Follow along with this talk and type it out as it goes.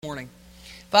Morning.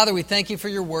 Father, we thank you for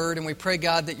your word, and we pray,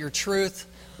 God, that your truth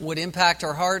would impact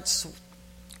our hearts.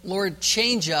 Lord,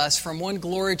 change us from one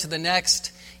glory to the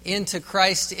next into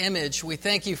Christ's image. We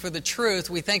thank you for the truth.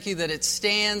 We thank you that it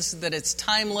stands, that it's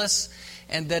timeless,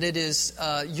 and that it is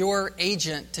your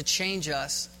agent to change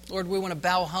us. Lord, we want to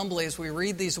bow humbly as we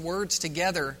read these words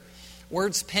together,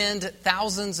 words penned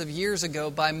thousands of years ago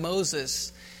by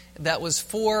Moses that was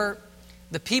for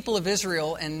the people of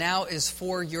Israel, and now is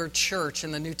for your church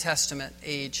in the New Testament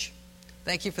age.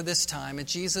 Thank you for this time. In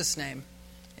Jesus' name,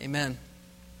 amen.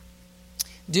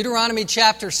 Deuteronomy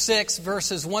chapter 6,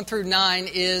 verses 1 through 9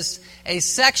 is a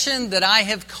section that I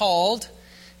have called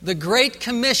the Great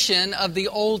Commission of the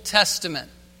Old Testament.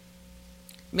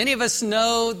 Many of us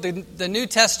know the New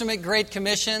Testament Great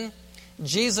Commission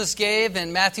Jesus gave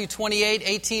in Matthew 28,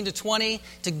 18 to 20,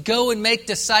 to go and make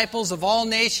disciples of all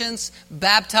nations,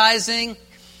 baptizing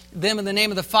them in the name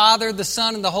of the Father, the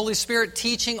Son, and the Holy Spirit,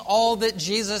 teaching all that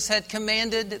Jesus had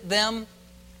commanded them.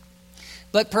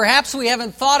 But perhaps we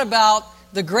haven't thought about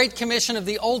the Great Commission of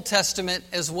the Old Testament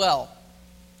as well.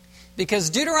 Because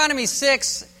Deuteronomy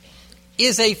 6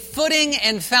 is a footing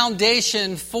and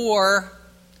foundation for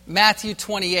Matthew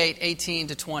 28, 18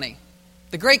 to 20.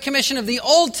 The Great Commission of the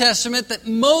Old Testament that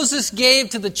Moses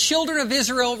gave to the children of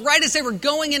Israel right as they were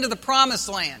going into the Promised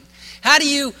Land. How do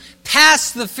you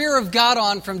pass the fear of God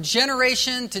on from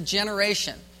generation to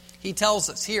generation? He tells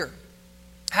us here.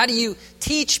 How do you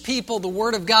teach people the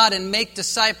Word of God and make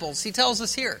disciples? He tells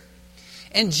us here.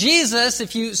 And Jesus,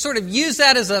 if you sort of use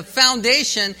that as a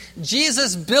foundation,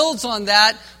 Jesus builds on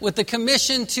that with the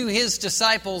commission to his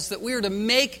disciples that we are to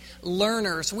make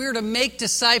learners. We are to make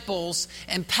disciples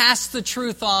and pass the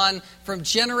truth on from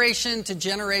generation to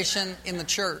generation in the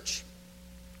church.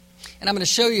 And I'm going to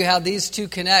show you how these two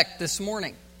connect this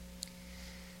morning.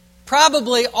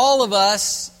 Probably all of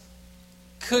us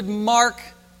could mark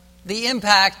the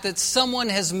impact that someone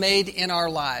has made in our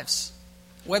lives.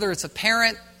 Whether it's a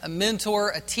parent, a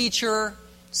mentor, a teacher,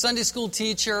 Sunday school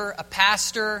teacher, a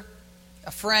pastor,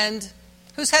 a friend.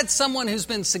 Who's had someone who's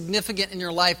been significant in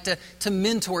your life to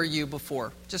mentor you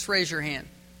before? Just raise your hand.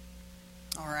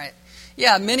 All right.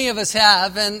 Yeah, many of us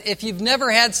have. And if you've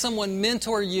never had someone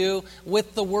mentor you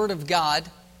with the Word of God,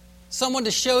 someone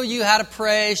to show you how to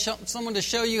pray, someone to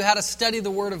show you how to study the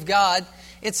Word of God,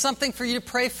 it's something for you to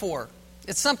pray for.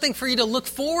 It's something for you to look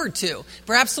forward to.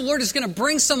 Perhaps the Lord is going to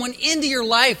bring someone into your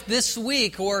life this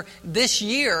week or this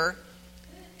year,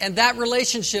 and that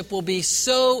relationship will be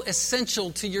so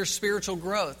essential to your spiritual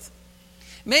growth.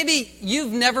 Maybe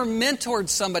you've never mentored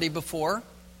somebody before,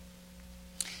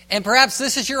 and perhaps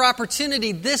this is your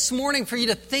opportunity this morning for you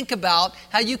to think about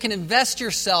how you can invest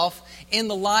yourself in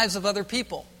the lives of other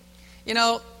people. You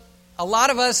know, a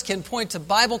lot of us can point to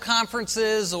Bible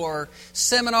conferences or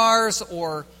seminars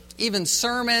or even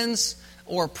sermons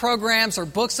or programs or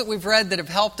books that we've read that have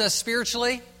helped us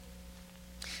spiritually.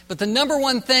 But the number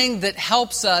one thing that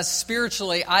helps us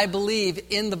spiritually, I believe,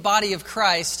 in the body of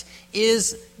Christ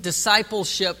is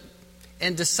discipleship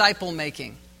and disciple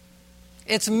making.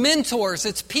 It's mentors.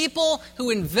 It's people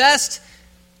who invest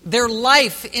their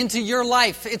life into your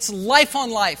life. It's life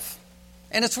on life.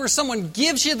 And it's where someone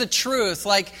gives you the truth,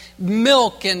 like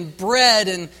milk and bread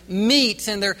and meat,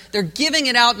 and they're giving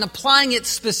it out and applying it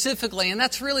specifically. And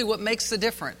that's really what makes the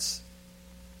difference.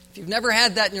 If you've never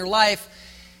had that in your life,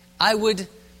 I would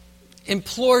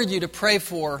implore you to pray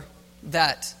for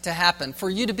that to happen, for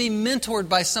you to be mentored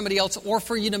by somebody else or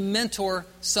for you to mentor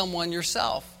someone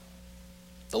yourself.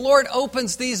 The Lord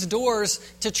opens these doors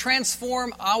to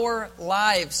transform our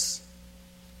lives.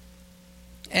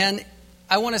 And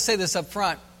I want to say this up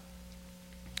front.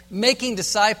 Making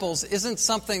disciples isn't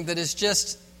something that is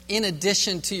just in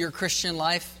addition to your Christian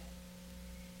life.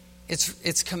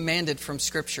 It's commanded from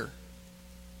Scripture.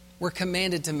 We're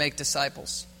commanded to make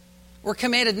disciples. We're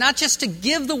commanded not just to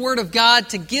give the Word of God,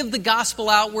 to give the gospel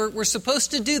out. We're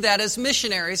supposed to do that as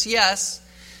missionaries, yes.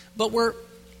 But we're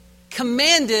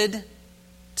commanded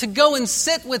to go and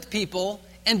sit with people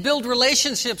and build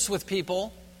relationships with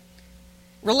people.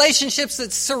 Relationships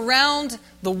that surround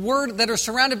the Word, that are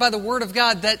surrounded by the Word of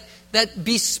God, that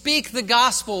bespeak the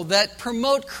gospel, that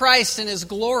promote Christ and His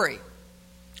glory.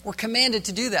 We're commanded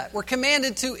to do that. We're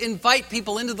commanded to invite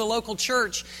people into the local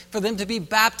church for them to be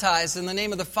baptized in the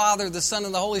name of the Father, the Son,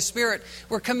 and the Holy Spirit.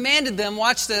 We're commanded them,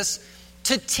 watch this,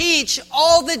 to teach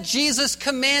all that Jesus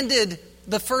commanded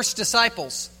the first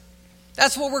disciples.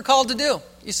 That's what we're called to do.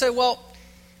 You say, well,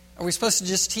 are we supposed to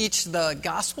just teach the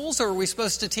Gospels, or are we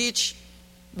supposed to teach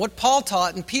what Paul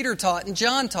taught and Peter taught and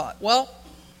John taught? Well,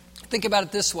 think about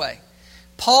it this way.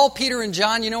 Paul, Peter, and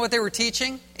John, you know what they were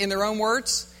teaching in their own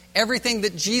words? Everything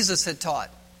that Jesus had taught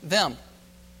them.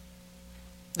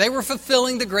 They were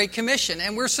fulfilling the Great Commission,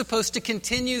 and we're supposed to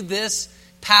continue this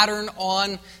pattern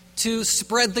on to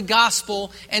spread the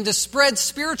gospel and to spread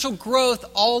spiritual growth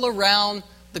all around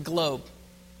the globe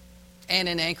and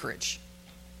in Anchorage.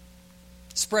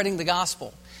 Spreading the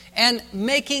gospel and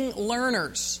making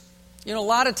learners. You know, a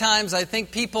lot of times I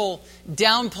think people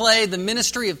downplay the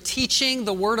ministry of teaching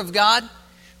the Word of God,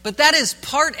 but that is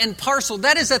part and parcel.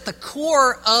 That is at the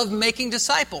core of making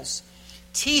disciples.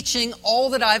 Teaching all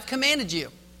that I've commanded you.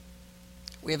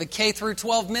 We have a K through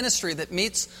 12 ministry that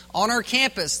meets on our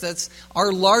campus. That's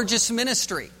our largest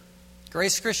ministry.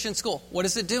 Grace Christian School. What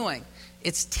is it doing?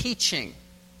 It's teaching.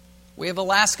 We have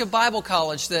Alaska Bible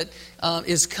College that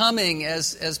is coming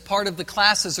as part of the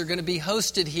classes are going to be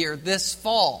hosted here this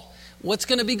fall. What's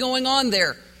going to be going on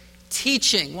there?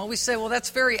 Teaching. Well, we say, well,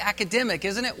 that's very academic,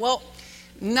 isn't it? Well,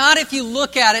 not if you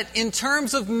look at it in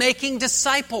terms of making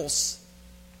disciples.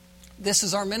 This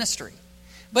is our ministry.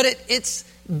 But it's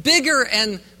bigger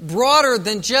and broader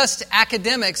than just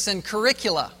academics and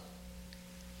curricula.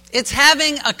 It's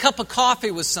having a cup of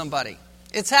coffee with somebody.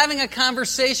 It's having a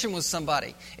conversation with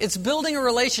somebody. It's building a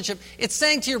relationship. It's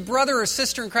saying to your brother or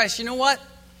sister in Christ, you know what?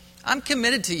 I'm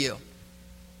committed to you.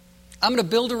 I'm going to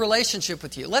build a relationship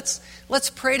with you. Let's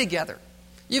pray together.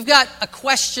 You've got a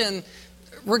question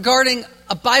regarding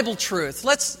a Bible truth.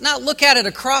 Let's not look at it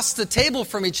across the table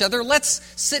from each other. Let's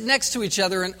sit next to each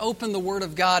other and open the Word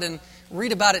of God and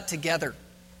read about it together.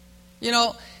 You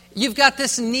know, you've got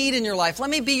this need in your life. Let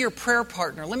me be your prayer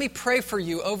partner. Let me pray for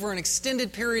you over an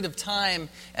extended period of time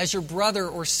as your brother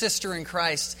or sister in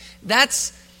Christ.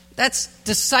 That's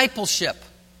discipleship.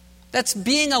 That's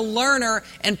being a learner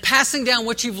and passing down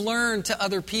what you've learned to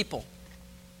other people.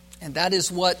 And that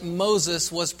is what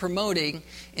Moses was promoting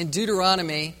in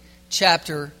Deuteronomy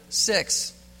chapter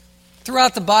 6.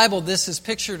 Throughout the Bible, this is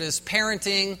pictured as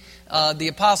parenting. The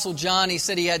Apostle John, he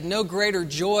said he had no greater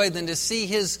joy than to see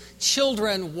his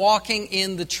children walking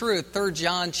in the truth. 3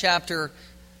 John chapter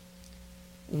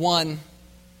 1,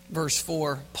 verse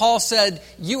 4. Paul said,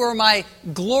 "You are my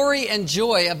glory and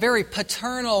joy," a very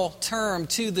paternal term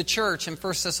to the church in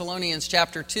 1 Thessalonians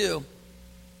chapter 2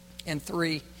 and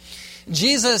 3.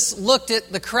 Jesus looked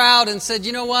at the crowd and said,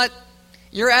 you know what?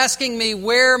 You're asking me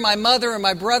where my mother and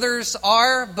my brothers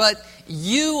are, but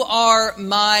you are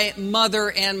my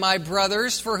mother and my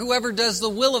brothers. For whoever does the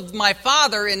will of my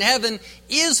Father in heaven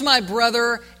is my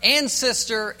brother and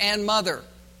sister and mother.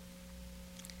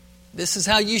 This is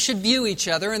how you should view each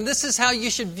other, and this is how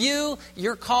you should view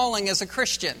your calling as a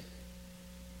Christian.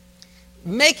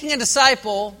 Making a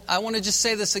disciple, I want to just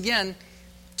say this again,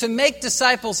 to make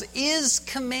disciples is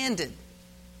commanded.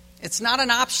 It's not an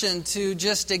option to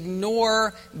just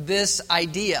ignore this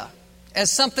idea as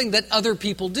something that other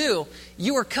people do.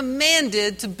 You are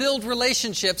commanded to build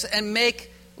relationships and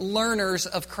make learners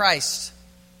of Christ.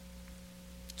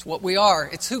 It's what we are.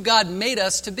 It's who God made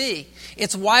us to be.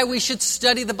 It's why we should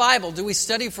study the Bible. Do we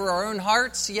study for our own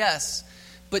hearts? Yes.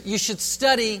 But you should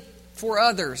study for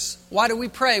others. Why do we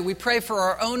pray? We pray for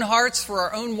our own hearts, for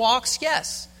our own walks?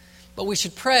 Yes. But we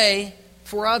should pray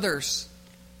for others.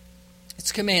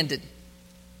 It's commanded.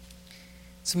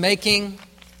 It's making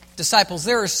disciples.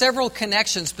 There are several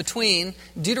connections between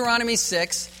Deuteronomy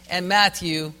 6 and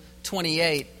Matthew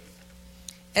 28.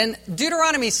 And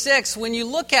Deuteronomy 6, when you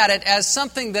look at it as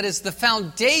something that is the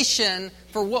foundation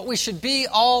for what we should be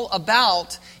all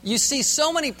about, you see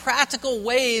so many practical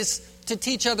ways to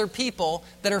teach other people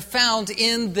that are found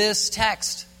in this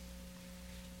text.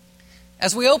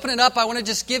 As we open it up, I want to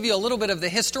just give you a little bit of the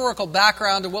historical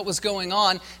background of what was going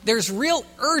on. There's real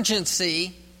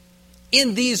urgency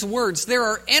in these words.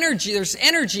 There's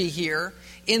energy here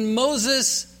in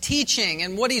Moses' teaching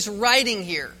and what he's writing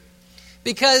here.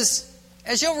 Because,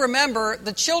 as you'll remember,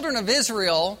 the children of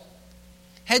Israel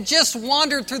had just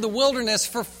wandered through the wilderness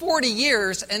for 40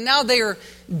 years, and now they are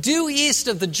due east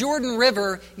of the Jordan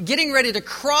River, getting ready to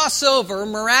cross over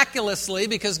miraculously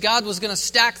because God was going to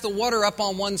stack the water up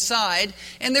on one side,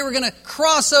 and they were going to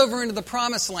cross over into the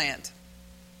Promised Land.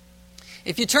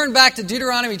 If you turn back to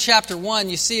Deuteronomy chapter 1,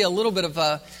 you see a little bit of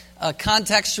a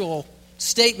contextual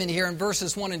statement here in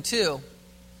verses 1 and 2.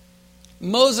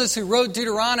 Moses, who wrote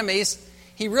Deuteronomy,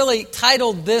 he really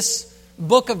titled this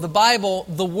book of the Bible,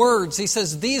 The Words. He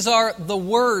says, these are the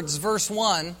words, verse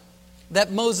 1,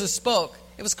 that Moses spoke.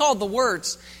 It was called The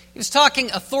Words. He was talking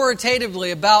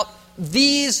authoritatively about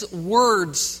these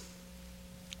words.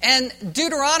 And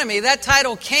Deuteronomy, that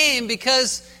title came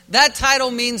because that title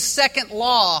means second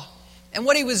law. And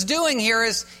what he was doing here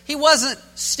is he wasn't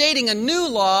stating a new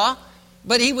law,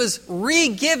 but he was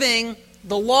re-giving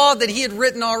the law that he had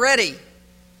written already.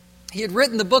 He had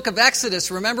written the book of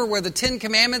Exodus, remember, where the Ten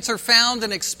Commandments are found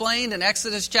and explained in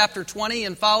Exodus chapter 20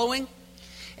 and following.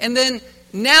 And then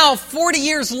now, 40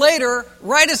 years later,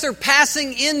 right as they're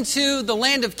passing into the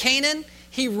land of Canaan,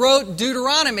 he wrote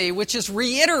Deuteronomy, which is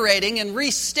reiterating and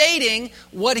restating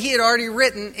what he had already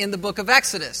written in the book of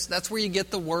Exodus. That's where you get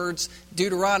the words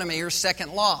Deuteronomy or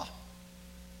second law.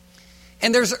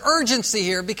 And there's urgency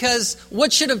here because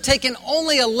what should have taken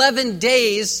only 11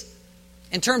 days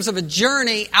in terms of a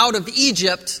journey out of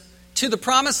Egypt to the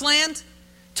promised land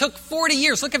took 40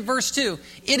 years. Look at verse 2.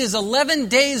 It is 11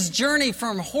 days' journey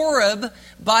from Horeb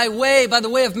by the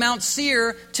way of Mount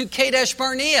Seir to Kadesh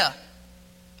Barnea.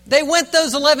 They went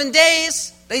those 11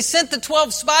 days. They sent the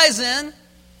 12 spies in.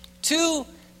 Two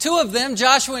of them,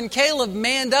 Joshua and Caleb,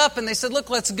 manned up and they said, look,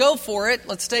 let's go for it.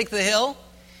 Let's take the hill.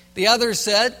 The others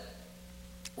said,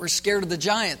 we're scared of the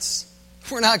giants.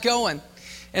 We're not going.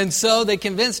 And so they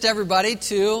convinced everybody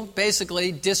to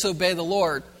basically disobey the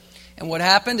Lord. And what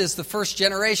happened is the first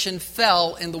generation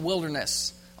fell in the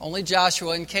wilderness. Only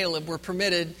Joshua and Caleb were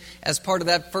permitted as part of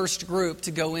that first group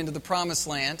to go into the promised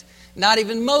land. Not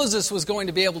even Moses was going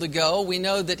to be able to go. We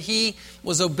know that he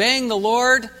was obeying the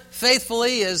Lord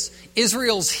faithfully as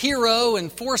Israel's hero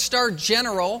and 4-star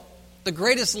general, the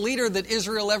greatest leader that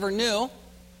Israel ever knew.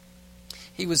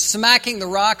 He was smacking the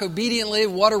rock obediently.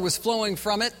 Water was flowing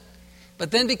from it. But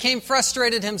then became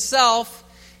frustrated himself,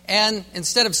 and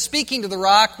instead of speaking to the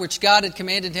rock, which God had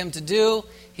commanded him to do,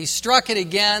 he struck it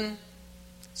again.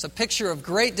 It's a picture of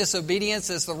great disobedience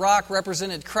as the rock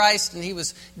represented Christ, and he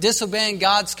was disobeying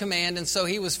God's command, and so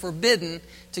he was forbidden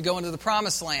to go into the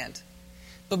promised land.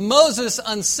 But Moses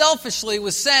unselfishly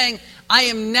was saying, I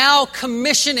am now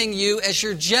commissioning you as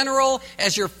your general,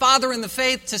 as your father in the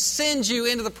faith, to send you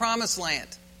into the promised land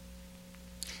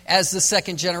as the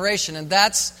second generation. And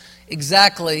that's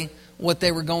exactly what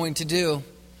they were going to do.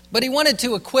 But he wanted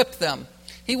to equip them.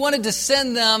 He wanted to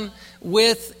send them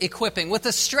with equipping, with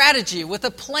a strategy, with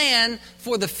a plan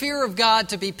for the fear of God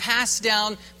to be passed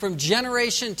down from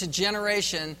generation to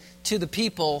generation to the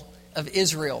people of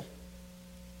Israel.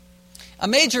 A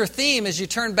major theme, as you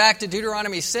turn back to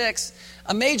Deuteronomy 6,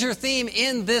 a major theme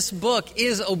in this book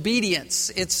is obedience.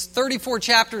 It's 34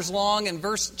 chapters long, and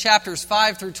chapters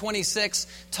 5 through 26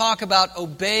 talk about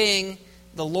obeying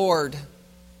the Lord.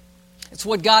 It's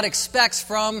what God expects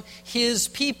from His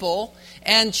people.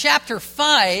 And chapter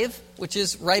 5, which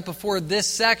is right before this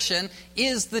section,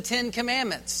 is the Ten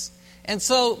Commandments. And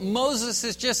so Moses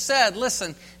has just said,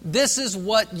 listen, this is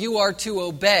what you are to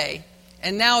obey.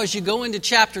 And now as you go into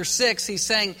chapter 6, he's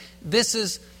saying this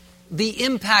is the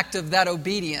impact of that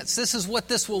obedience. This is what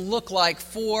this will look like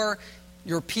for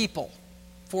your people,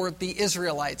 for the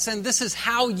Israelites. And this is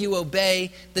how you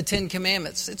obey the Ten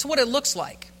Commandments. It's what it looks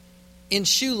like in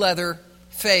shoe leather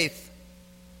faith.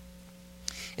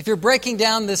 If you're breaking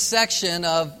down this section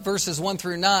of verses 1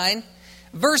 through 9,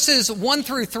 verses 1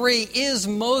 through 3 is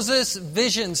Moses'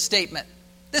 vision statement.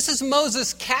 This is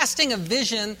Moses casting a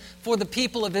vision for the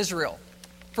people of Israel,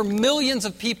 for millions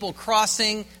of people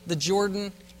crossing the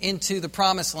Jordan into the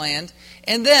promised land.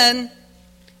 And then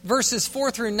verses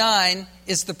 4 through 9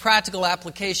 is the practical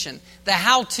application, the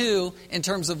how-to in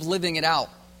terms of living it out.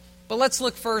 But let's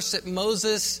look first at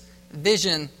Moses'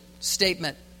 vision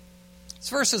statement. It's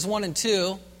verses 1 and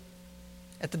 2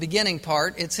 at the beginning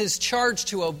part. It's his charge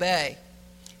to obey.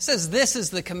 It says, this is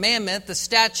the commandment, the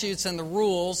statutes, and the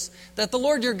rules that the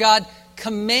Lord your God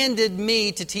commanded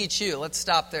me to teach you. Let's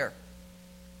stop there.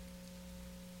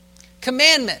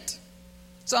 Commandment.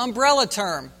 It's an umbrella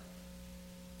term.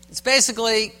 It's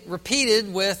basically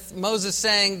repeated with Moses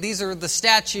saying, these are the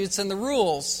statutes and the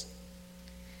rules.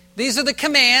 These are the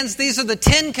commands. These are the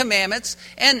 10 commandments.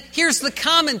 And here's the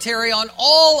commentary on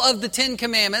all of the 10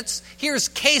 commandments. Here's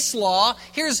case law.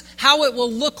 Here's how it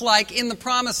will look like in the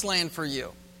promised land for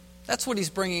you. That's what he's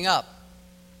bringing up.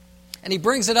 And he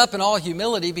brings it up in all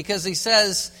humility because he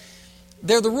says,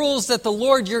 they're the rules that the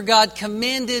Lord your God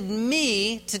commanded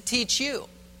me to teach you.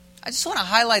 I just want to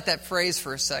highlight that phrase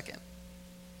for a second.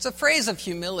 It's a phrase of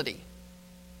humility.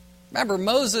 Remember,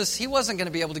 Moses, he wasn't going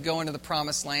to be able to go into the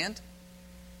promised land.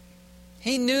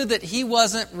 He knew that he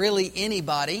wasn't really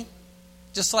anybody,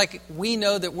 just like we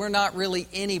know that we're not really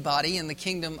anybody in the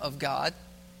kingdom of God.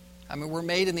 I mean, we're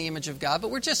made in the image of God,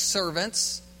 but we're just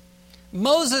servants.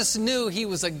 Moses knew he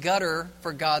was a gutter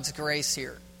for God's grace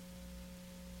here.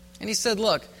 And he said,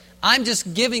 look, I'm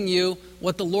just giving you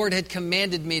what the Lord had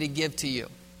commanded me to give to you.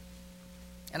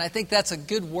 And I think that's a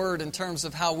good word in terms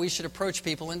of how we should approach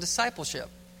people in discipleship.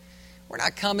 We're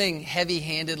not coming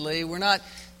heavy-handedly. We're not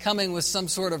coming with some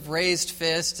sort of raised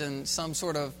fist and some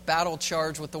sort of battle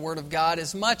charge with the Word of God,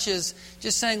 as much as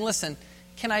just saying, listen,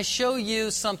 can I show you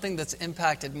something that's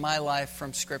impacted my life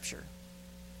from Scripture?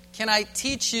 Can I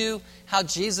teach you how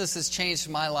Jesus has changed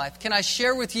my life? Can I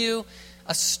share with you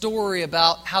a story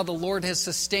about how the Lord has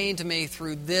sustained me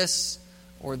through this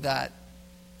or that?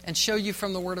 And show you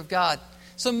from the Word of God.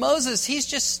 So Moses, he's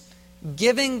just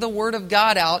giving the Word of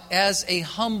God out as a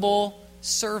humble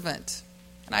servant.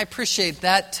 And I appreciate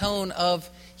that tone of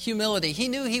humility. He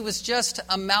knew he was just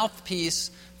a mouthpiece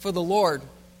for the Lord.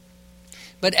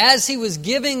 But as he was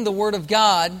giving the Word of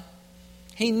God,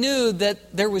 he knew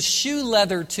that there was shoe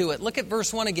leather to it. Look at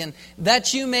verse 1 again.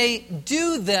 That you may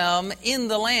do them in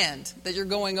the land that you're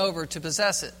going over to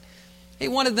possess it. He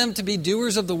wanted them to be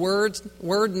doers of the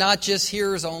word, not just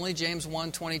hearers only, James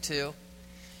 1:22.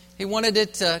 He wanted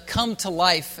it to come to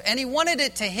life, and he wanted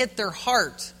it to hit their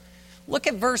heart. Look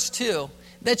at verse 2.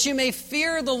 That you may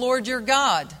fear the Lord your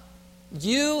God,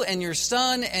 you and your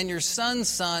son and your son's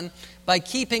son, by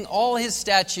keeping all his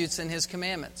statutes and his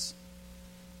commandments.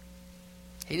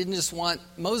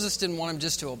 Moses didn't want him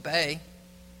just to obey.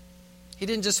 He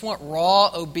didn't just want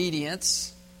raw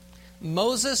obedience.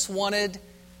 Moses wanted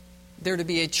there to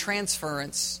be a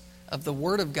transference of the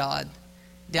Word of God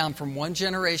down from one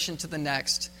generation to the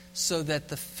next, so that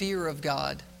the fear of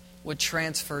God would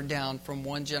transfer down from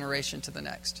one generation to the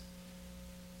next.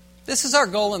 This is our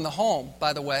goal in the home,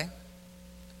 by the way.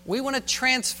 We want to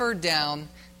transfer down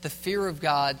the fear of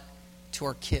God to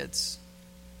our kids.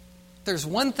 If there's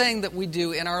one thing that we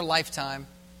do in our lifetime,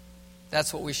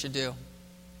 that's what we should do.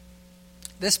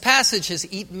 This passage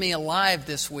has eaten me alive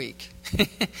this week.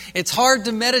 It's hard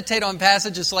to meditate on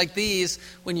passages like these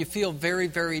when you feel very,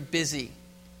 very busy.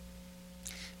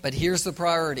 But here's the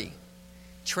priority: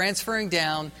 transferring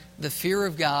down the fear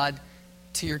of God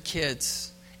to your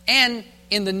kids. And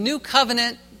in the New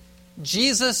Covenant,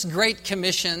 Jesus' Great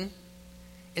Commission,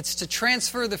 it's to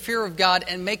transfer the fear of God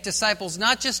and make disciples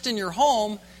not just in your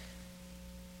home,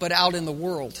 but out in the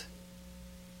world,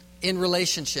 in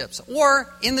relationships,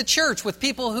 or in the church with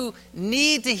people who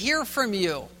need to hear from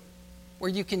you, where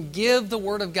you can give the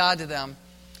Word of God to them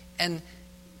and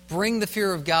bring the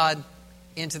fear of God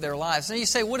into their lives. Now you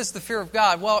say, what is the fear of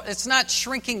God? Well, it's not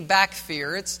shrinking back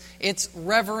fear. It's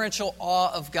reverential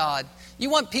awe of God. You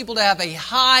want people to have a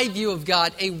high view of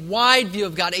God, a wide view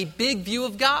of God, a big view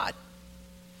of God.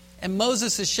 And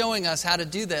Moses is showing us how to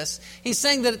do this. He's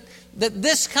saying that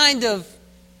this kind of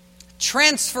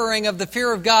transferring of the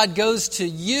fear of God goes to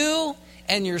you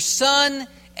and your son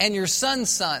and your son's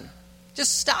son.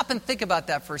 Just stop and think about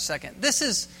that for a second. This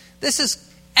is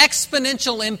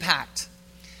exponential impact.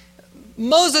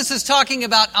 Moses is talking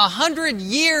about 100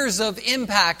 years of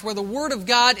impact where the Word of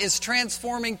God is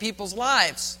transforming people's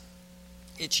lives.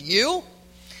 It's you,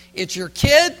 it's your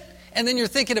kid, and then you're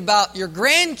thinking about your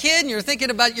grandkid, and you're thinking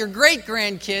about your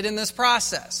great-grandkid in this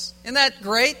process. Isn't that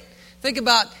great? Think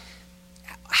about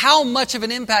how much of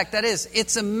an impact that is.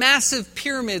 It's a massive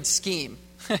pyramid scheme.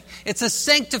 It's a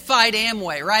sanctified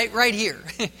Amway, right here.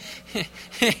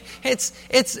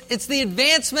 It's the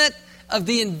advancement of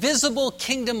the invisible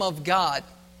kingdom of God,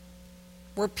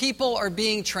 where people are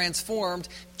being transformed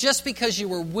just because you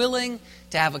were willing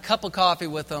to have a cup of coffee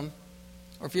with them,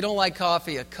 or if you don't like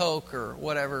coffee, a Coke or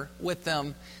whatever with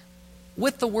them,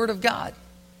 with the Word of God.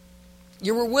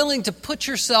 You were willing to put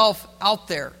yourself out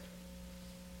there.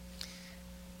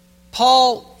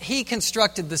 Paul, he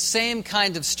constructed the same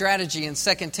kind of strategy in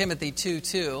 2 Timothy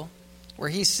 2:2, where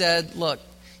he said, look,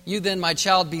 you then, my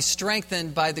child, be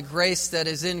strengthened by the grace that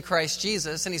is in Christ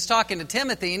Jesus. And he's talking to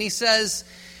Timothy, and he says,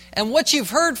 and what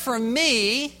you've heard from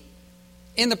me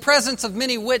in the presence of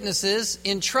many witnesses,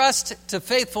 entrust to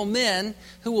faithful men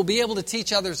who will be able to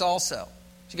teach others also.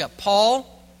 So you got Paul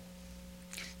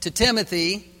to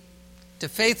Timothy to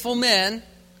faithful men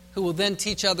who will then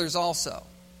teach others also.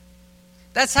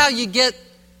 That's how you get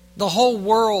the whole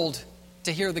world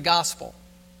to hear the gospel.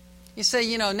 You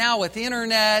say, now with the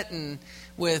internet and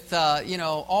with,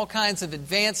 all kinds of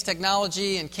advanced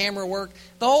technology and camera work,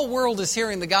 the whole world is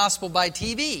hearing the gospel by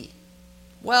TV.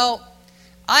 Well,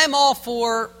 I'm all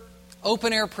for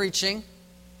open-air preaching.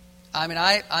 I mean,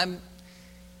 I'm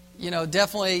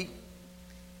definitely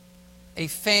a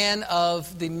fan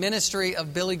of the ministry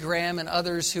of Billy Graham and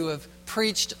others who have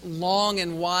preached long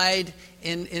and wide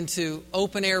into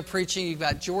open-air preaching. You've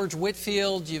got George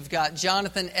Whitefield, you've got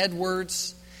Jonathan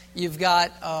Edwards, you've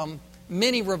got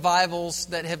many revivals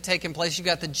that have taken place. You've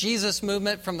got the Jesus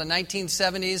movement from the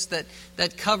 1970s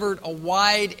that covered a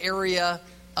wide area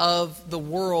of the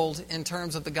world in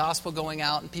terms of the gospel going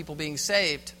out and people being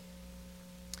saved.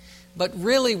 But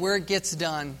really where it gets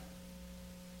done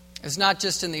is not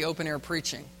just in the open-air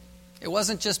preaching. It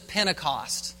wasn't just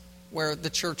Pentecost where the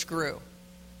church grew.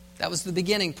 That was the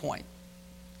beginning point.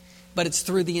 but it's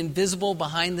through the invisible,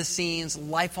 behind-the-scenes,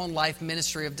 life-on-life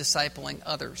ministry of discipling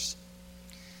others.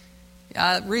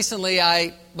 Recently,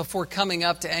 before coming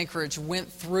up to Anchorage,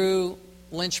 went through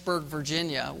Lynchburg,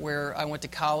 Virginia, where I went to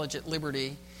college at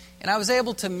Liberty, and I was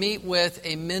able to meet with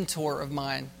a mentor of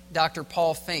mine, Dr.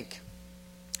 Paul Fink.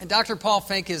 And Dr. Paul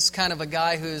Fink is kind of a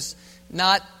guy who's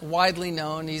not widely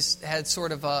known. He's had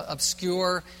sort of an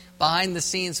obscure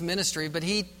behind-the-scenes ministry, but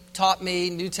he taught me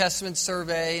New Testament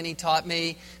survey, and he taught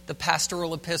me the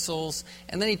pastoral epistles,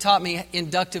 and then he taught me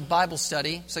inductive Bible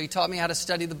study. So he taught me how to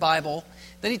study the Bible.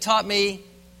 Then he taught me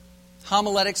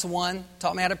Homiletics 1,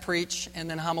 taught me how to preach, and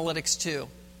then Homiletics 2.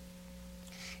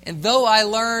 And though I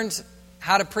learned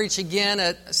how to preach again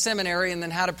at seminary and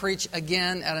then how to preach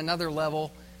again at another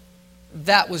level,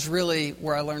 that was really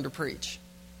where I learned to preach.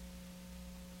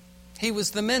 He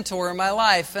was the mentor in my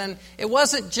life, and it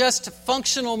wasn't just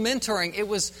functional mentoring. It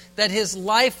was that his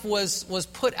life was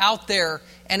put out there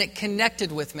and it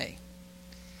connected with me.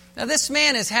 Now, this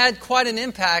man has had quite an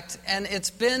impact, and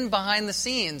it's been behind the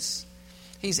scenes.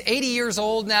 He's 80 years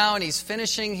old now, and he's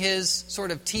finishing his sort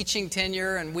of teaching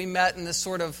tenure, and we met in this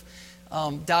sort of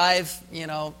dive,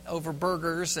 over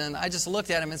burgers, and I just looked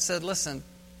at him and said, listen,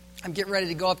 I'm getting ready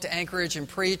to go up to Anchorage and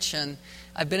preach, and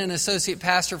I've been an associate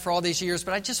pastor for all these years,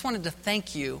 but I just wanted to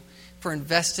thank you for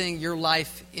investing your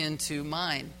life into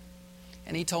mine.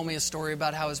 And he told me a story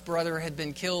about how his brother had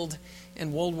been killed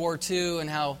in World War II and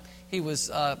how he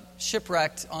was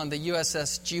shipwrecked on the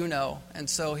USS Juneau. And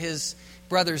so his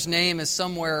brother's name is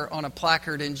somewhere on a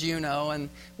placard in Juneau, and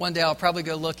one day I'll probably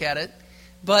go look at it.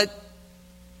 But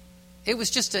it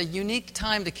was just a unique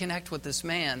time to connect with this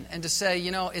man and to say,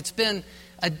 it's been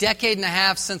a decade and a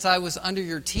half since I was under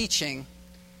your teaching,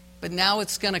 but now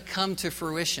it's going to come to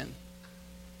fruition.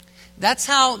 That's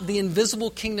how the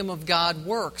invisible kingdom of God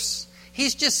works.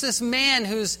 He's just this man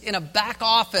who's in a back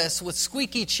office with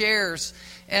squeaky chairs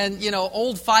and,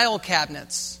 old file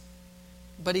cabinets.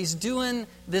 But he's doing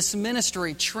this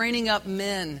ministry, training up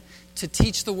men to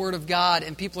teach the Word of God,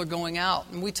 and people are going out.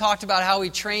 And we talked about how he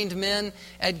trained men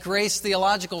at Grace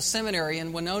Theological Seminary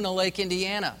in Winona Lake,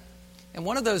 Indiana. And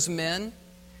one of those men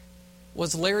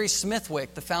was Larry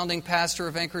Smithwick, the founding pastor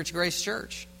of Anchorage Grace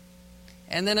Church.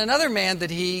 And then another man that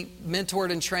he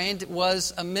mentored and trained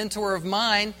was a mentor of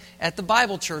mine at the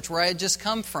Bible church where I had just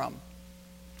come from.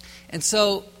 And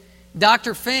so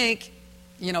Dr. Fink,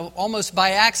 almost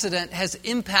by accident, has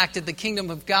impacted the kingdom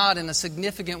of God in a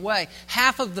significant way.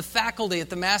 Half of the faculty at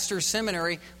the Master's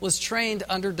Seminary was trained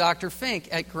under Dr. Fink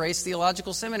at Grace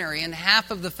Theological Seminary, and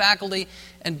half of the faculty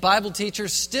and Bible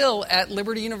teachers still at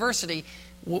Liberty University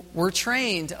were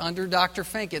trained under Dr.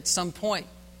 Fink at some point.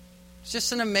 He's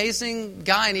just an amazing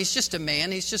guy, and he's just a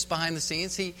man. He's just behind the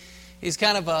scenes. He's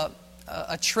kind of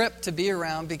a trip to be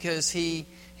around because he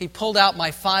pulled out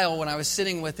my file when I was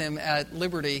sitting with him at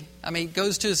Liberty. He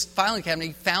goes to his filing cabinet.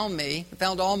 He found me. He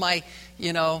found all my,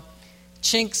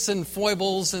 chinks and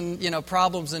foibles and,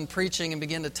 problems in preaching and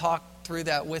began to talk through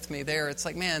that with me there. It's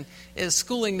like, man, his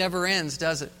schooling never ends,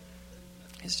 does it?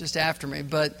 He's just after me.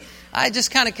 But I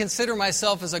just kind of consider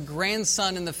myself as a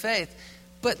grandson in the faith.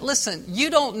 But listen,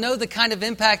 you don't know the kind of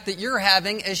impact that you're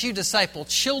having as you disciple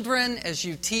children, as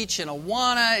you teach in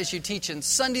Awana, as you teach in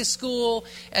Sunday school,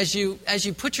 as you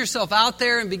put yourself out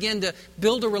there and begin to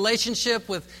build a relationship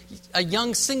with a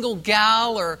young single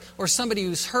gal or somebody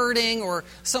who's hurting or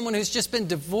someone who's just been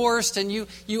divorced, and you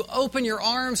open your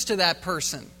arms to that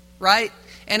person, right?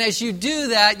 And as you do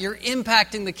that, you're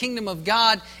impacting the kingdom of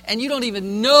God, and you don't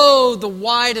even know the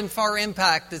wide and far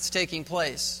impact that's taking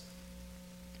place.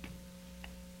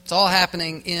 It's all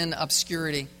happening in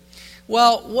obscurity.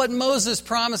 Well, what Moses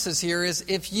promises here is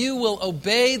if you will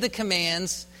obey the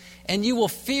commands and you will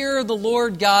fear the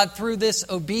Lord God through this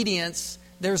obedience,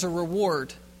 there's a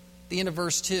reward. The end of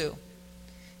verse 2. It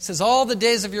says, all the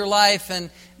days of your life, and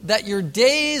that your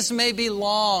days may be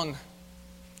long.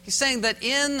 He's saying that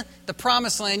in the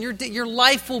promised land, your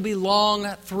life will be long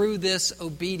through this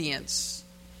obedience.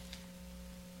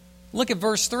 Look at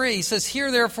verse 3. He says,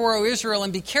 hear therefore, O Israel,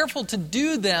 and be careful to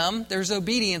do them, there's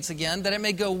obedience again, that it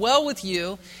may go well with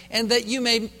you, and that you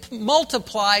may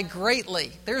multiply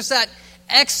greatly. There's that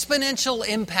exponential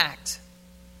impact.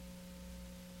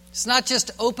 It's not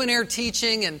just open-air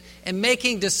teaching and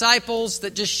making disciples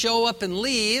that just show up and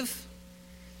leave.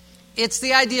 It's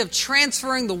the idea of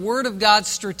transferring the Word of God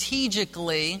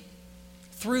strategically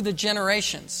through the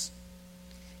generations.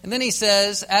 And then he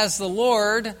says, as the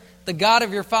Lord, the God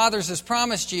of your fathers, has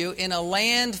promised you, in a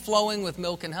land flowing with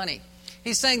milk and honey.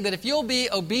 He's saying that if you'll be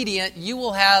obedient, you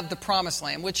will have the promised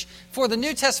land, which for the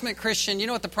New Testament Christian, you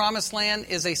know what the promised land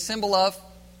is a symbol of?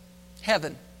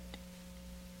 Heaven.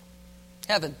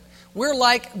 Heaven. We're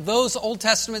like those Old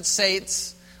Testament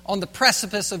saints on the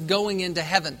precipice of going into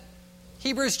heaven.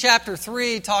 Hebrews chapter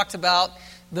 3 talked about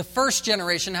the first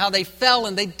generation, how they fell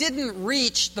and they didn't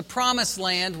reach the promised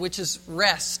land, which is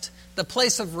rest, the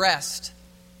place of rest.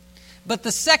 But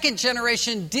the second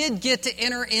generation did get to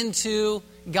enter into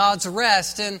God's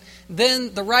rest. And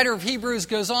then the writer of Hebrews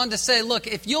goes on to say, look,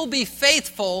 if you'll be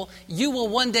faithful, you will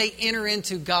one day enter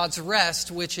into God's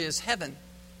rest, which is heaven.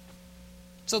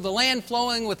 So the land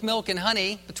flowing with milk and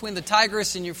honey between the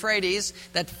Tigris and Euphrates,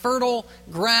 that fertile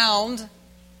ground,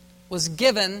 was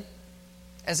given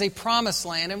as a promised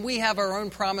land. And we have our own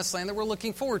promised land that we're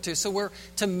looking forward to. So we're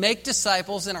to make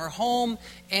disciples in our home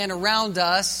and around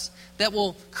us that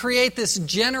will create this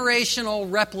generational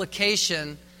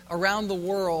replication around the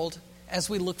world as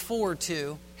we look forward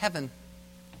to heaven.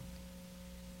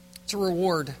 It's a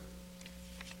reward.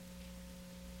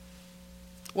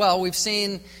 Well, we've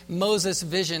seen Moses'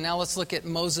 vision. Now let's look at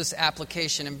Moses'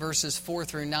 application in verses 4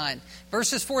 through 9.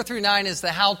 Verses 4 through 9 is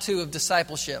the how-to of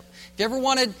discipleship. If you ever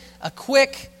wanted a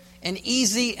quick and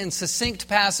easy and succinct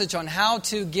passage on how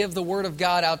to give the Word of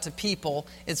God out to people,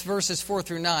 it's verses 4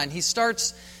 through 9. He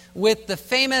starts with the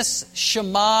famous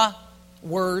Shema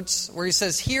words where he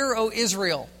says, "Hear, O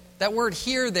Israel." That word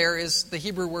 "hear" there is the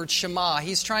Hebrew word Shema.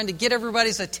 He's trying to get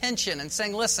everybody's attention and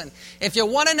saying, listen, if you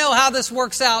want to know how this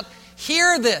works out,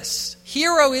 hear this.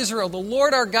 Hear, O Israel, the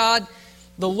Lord our God,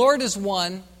 the Lord is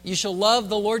one. You shall love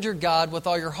the Lord your God with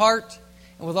all your heart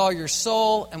and with all your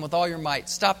soul and with all your might.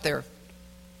 Stop there.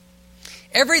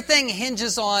 Everything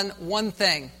hinges on one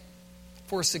thing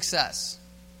for success.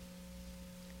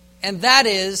 And that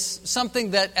is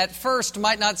something that at first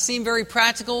might not seem very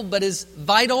practical, but is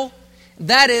vital.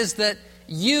 That is that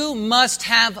you must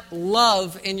have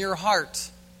love in your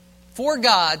heart for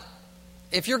God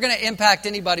if you're going to impact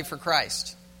anybody for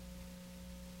Christ.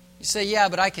 You say, yeah,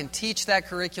 but I can teach that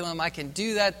curriculum, I can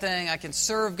do that thing, I can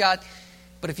serve God.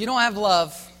 But if you don't have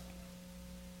love,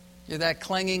 you're that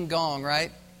clanging gong,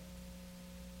 right?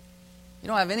 You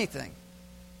don't have anything.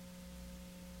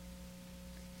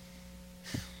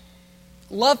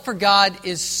 Love for God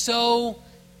is so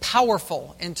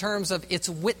powerful in terms of its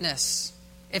witness.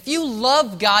 If you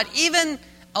love God even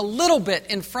a little bit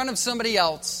in front of somebody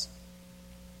else,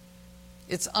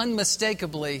 it's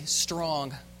unmistakably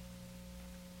strong.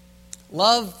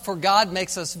 Love for God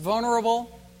makes us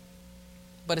vulnerable,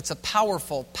 but it's a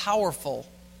powerful, powerful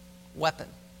weapon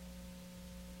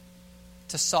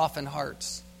to soften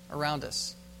hearts around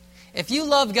us. If you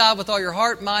love God with all your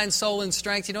heart, mind, soul, and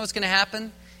strength, you know what's going to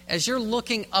happen? As you're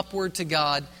looking upward to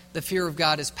God, the fear of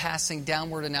God is passing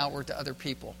downward and outward to other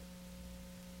people.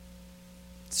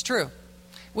 It's true.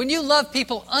 When you love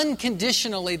people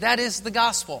unconditionally, that is the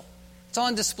gospel. It's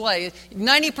on display.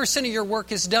 90% of your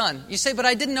work is done. You say, but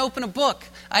I didn't open a book.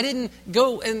 I didn't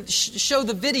go and show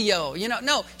the video.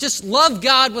 No, just love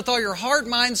God with all your heart,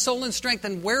 mind, soul, and strength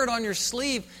and wear it on your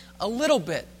sleeve a little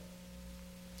bit.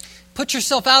 Put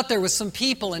yourself out there with some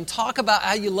people and talk about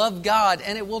how you love God,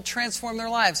 and it will transform their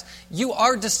lives. You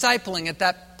are discipling at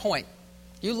that point.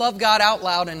 You love God out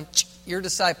loud, and you're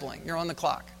discipling. You're on the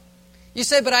clock. You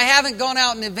say, but I haven't gone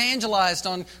out and evangelized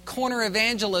on corner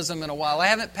evangelism in a while. I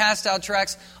haven't passed out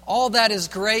tracts. All that is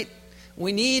great.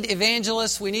 We need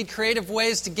evangelists. We need creative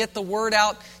ways to get the word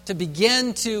out, to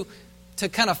begin to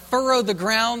kind of furrow the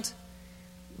ground.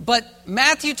 But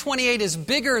Matthew 28 is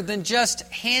bigger than just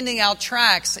handing out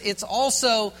tracts. It's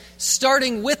also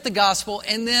starting with the gospel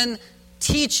and then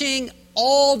teaching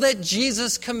all that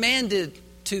Jesus commanded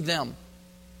to them.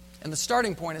 And the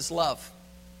starting point is love.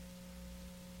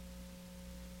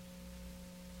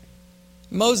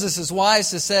 Moses is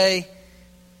wise to say,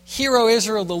 "Hear, O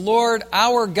Israel, the Lord,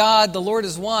 our God, the Lord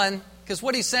is one." Because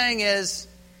what he's saying is,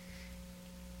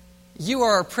 you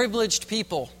are a privileged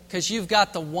people because you've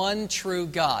got the one true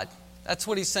God. That's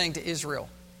what he's saying to Israel.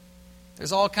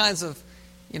 There's all kinds of,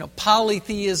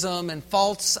 polytheism and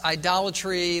false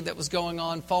idolatry that was going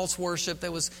on, false worship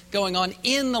that was going on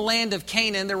in the land of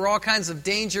Canaan. There were all kinds of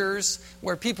dangers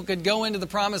where people could go into the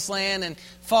promised land and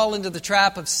fall into the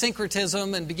trap of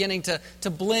syncretism and beginning to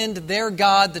blend their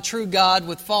God, the true God,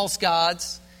 with false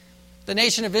gods. The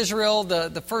nation of Israel,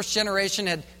 the first generation,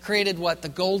 had created the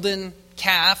golden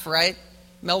calf, right?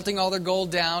 Melting all their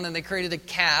gold down, and they created a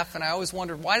calf. And I always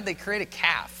wondered, why did they create a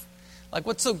calf?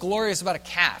 What's so glorious about a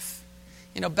calf?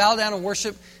 Bow down and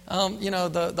worship,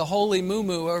 the holy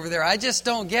moo-moo over there. I just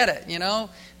don't get it,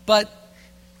 But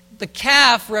the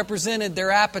calf represented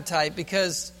their appetite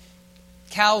because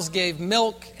cows gave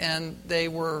milk and they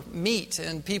were meat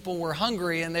and people were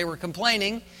hungry and they were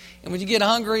complaining. And when you get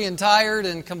hungry and tired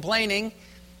and complaining,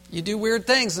 you do weird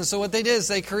things. And so what they did is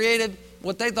they created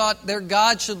what they thought their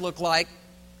God should look like,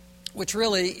 which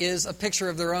really is a picture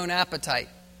of their own appetite.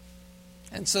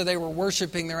 And so they were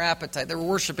worshiping their appetite. They were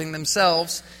worshiping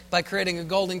themselves by creating a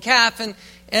golden calf.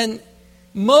 And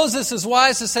Moses is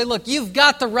wise to say, look, you've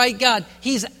got the right God.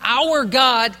 He's our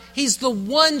God. He's the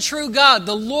one true God.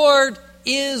 The Lord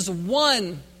is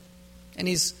one. And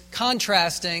he's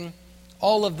contrasting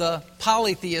all of the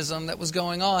polytheism that was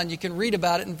going on. You can read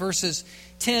about it in verses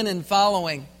 10 and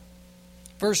following.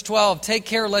 Verse 12, take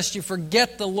care lest you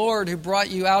forget the Lord who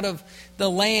brought you out of the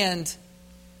land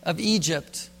of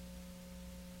Egypt.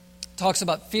 Talks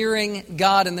about fearing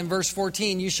God. And then verse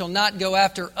 14, you shall not go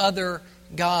after other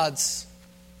gods.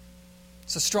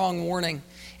 It's a strong warning.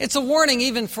 It's a warning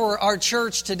even for our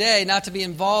church today not to be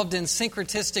involved in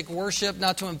syncretistic worship,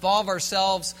 not to involve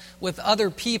ourselves with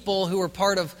other people who are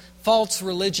part of false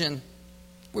religion.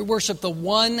 We worship the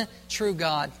one true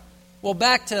God. Well,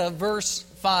 back to verse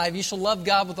 5. You shall love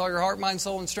God with all your heart, mind,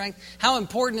 soul, and strength. How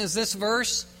important is this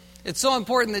verse? It's so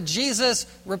important that Jesus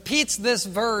repeats this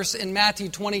verse in Matthew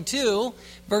 22,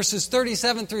 verses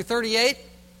 37 through 38.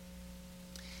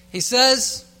 He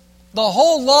says, the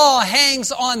whole law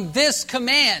hangs on this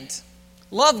command.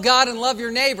 Love God and love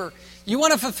your neighbor. You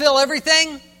want to fulfill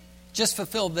everything? Just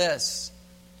fulfill this.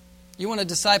 You want to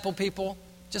disciple people?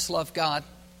 Just love God.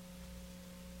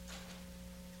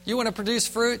 You want to produce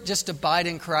fruit? Just abide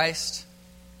in Christ.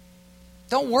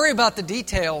 Don't worry about the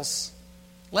details.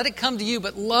 Let it come to you,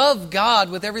 but love God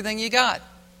with everything you got.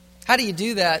 How do you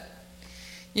do that?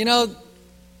 You know,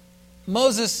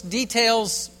 Moses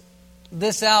details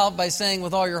this out by saying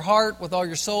with all your heart, with all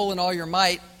your soul, and all your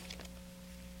might.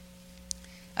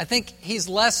 I think he's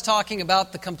less talking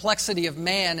about the complexity of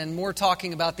man and more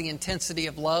talking about the intensity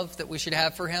of love that we should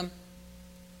have for him.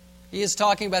 He is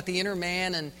talking about the inner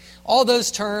man, and all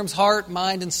those terms, heart,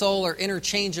 mind, and soul, are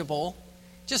interchangeable.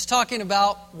 Just talking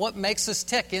about what makes us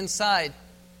tick inside.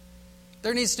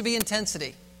 There needs to be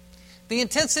intensity. The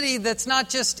intensity that's not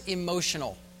just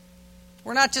emotional.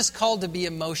 We're not just called to be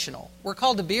emotional. We're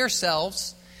called to be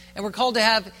ourselves, and we're called to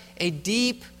have a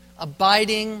deep,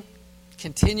 abiding,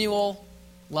 continual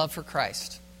love for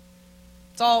Christ.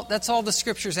 That's all the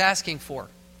Scripture's asking for.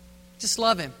 Just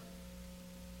love Him.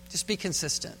 Just be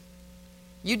consistent.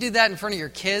 You do that in front of your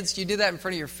kids. You do that in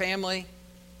front of your family.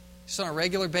 Just on a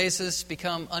regular basis,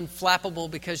 become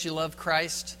unflappable because you love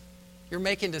Christ. You're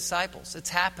making disciples. It's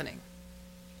happening.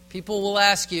 People will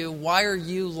ask you, why are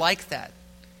you like that?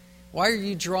 Why are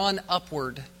you drawn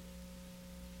upward?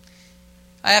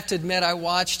 I have to admit, I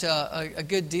watched a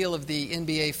good deal of the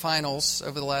NBA Finals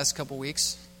over the last couple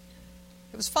weeks.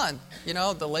 It was fun. You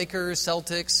know, the Lakers,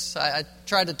 Celtics. I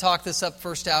tried to talk this up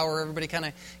first hour. Everybody kind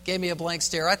of gave me a blank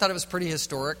stare. I thought it was pretty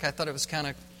historic. I thought it was kind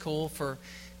of cool for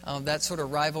that sort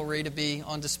of rivalry to be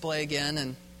on display again.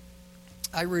 And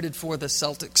I rooted for the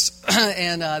Celtics,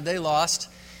 and they lost.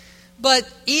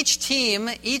 But each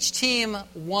team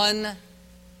won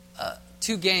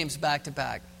 2 games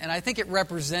back-to-back. And I think it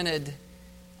represented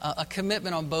a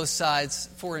commitment on both sides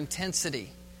for intensity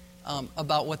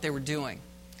about what they were doing.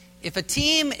 If a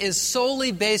team is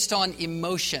solely based on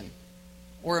emotion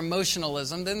or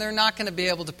emotionalism, then they're not going to be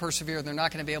able to persevere. They're not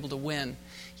going to be able to win.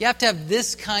 You have to have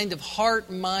this kind of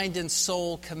heart, mind, and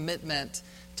soul commitment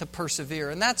to persevere.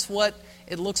 And that's what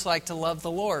it looks like to love the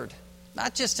Lord.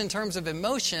 Not just in terms of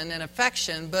emotion and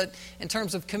affection, but in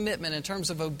terms of commitment, in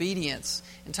terms of obedience,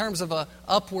 in terms of an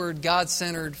upward,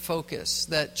 God-centered focus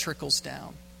that trickles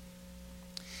down.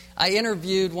 I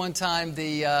interviewed one time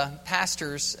the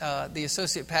pastors, the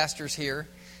associate pastors here,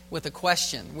 with a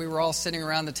question. We were all sitting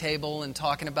around the table and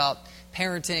talking about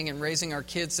parenting and raising our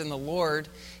kids in the Lord.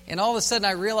 And all of a sudden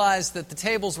I realized that the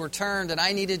tables were turned and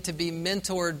I needed to be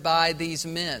mentored by these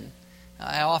men.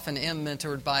 I often am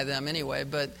mentored by them anyway,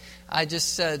 but I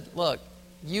just said, look,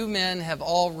 you men have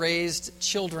all raised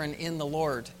children in the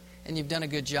Lord, and you've done a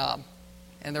good job.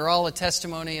 And they're all a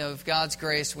testimony of God's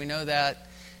grace, we know that.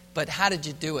 But how did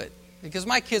you do it? Because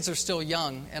my kids are still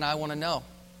young, and I want to know.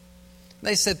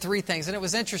 They said 3 things, and it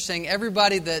was interesting.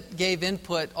 Everybody that gave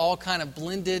input all kind of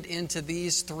blended into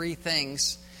these 3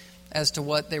 things as to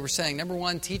what they were saying. Number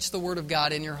 1, teach the Word of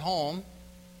God in your home.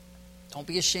 Don't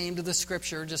be ashamed of the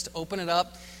Scripture. Just open it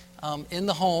up in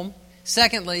the home.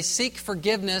 Secondly, seek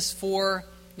forgiveness for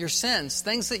your sins.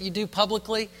 Things that you do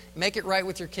publicly, make it right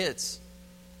with your kids.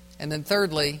 And then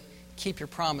thirdly, keep your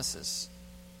promises.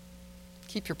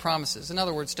 Keep your promises. In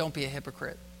other words, don't be a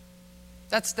hypocrite.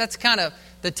 That's kind of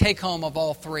the take-home of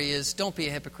all 3 is don't be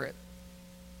a hypocrite.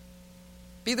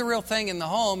 Be the real thing in the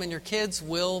home, and your kids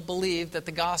will believe that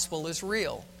the gospel is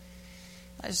real.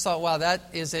 I just thought, wow, that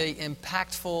is an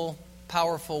impactful,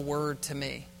 powerful word to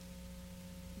me.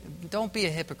 Don't be a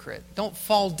hypocrite. Don't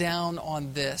fall down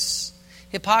on this.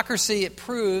 Hypocrisy, it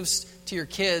proves to your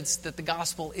kids that the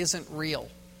gospel isn't real,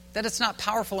 that it's not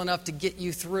powerful enough to get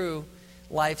you through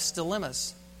life's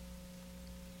dilemmas.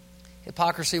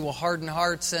 Hypocrisy will harden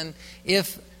hearts, and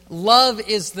if love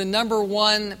is the number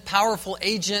one powerful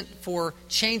agent for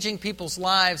changing people's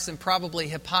lives, then probably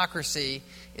hypocrisy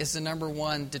is the number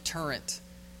one deterrent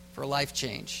for life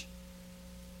change.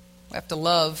 We have to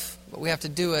love, but we have to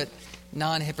do it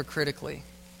non-hypocritically.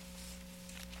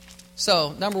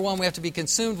 So, number one, we have to be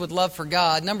consumed with love for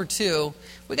God. Number two,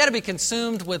 we got to be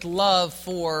consumed with love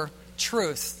for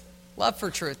truth. Love for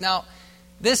truth. Now,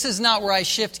 this is not where I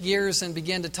shift gears and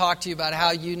begin to talk to you about how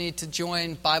you need to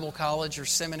join Bible college or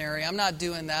seminary. I'm not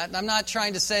doing that. And I'm not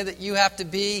trying to say that you have to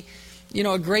be,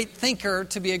 a great thinker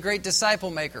to be a great disciple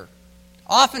maker.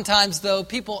 Oftentimes, though,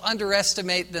 people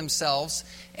underestimate themselves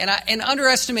and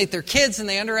underestimate their kids, and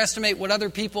they underestimate what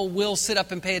other people will sit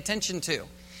up and pay attention to.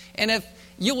 And if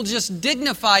you will just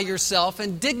dignify yourself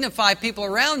and dignify people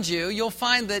around you, you'll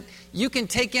find that you can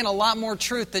take in a lot more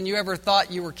truth than you ever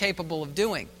thought you were capable of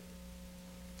doing.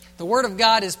 The Word of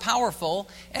God is powerful,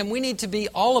 and we need to be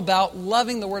all about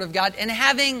loving the Word of God and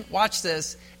having, watch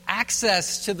this,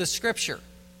 access to the Scripture.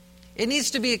 It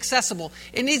needs to be accessible.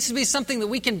 It needs to be something that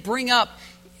we can bring up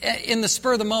in the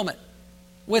spur of the moment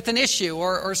with an issue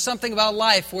or something about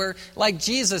life where, like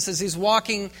Jesus, as he's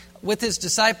walking with his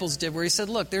disciples did, where he said,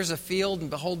 look, there's a field and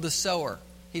behold the sower.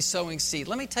 He's sowing seed.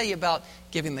 Let me tell you about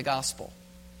giving the gospel.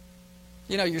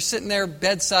 You're sitting there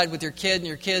bedside with your kid, and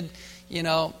your kid,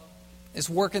 is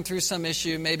working through some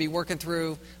issue, maybe working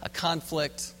through a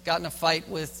conflict, got in a fight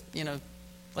with,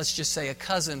 let's just say a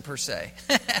cousin per se.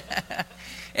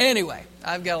 Anyway,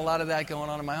 I've got a lot of that going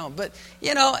on in my home. But,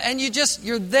 and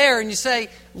you're there and you say,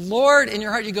 Lord, in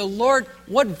your heart you go, Lord,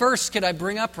 what verse could I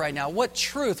bring up right now? What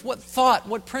truth, what thought,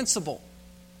 what principle?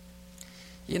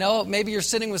 Maybe you're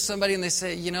sitting with somebody and they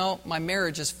say, my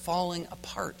marriage is falling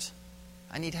apart.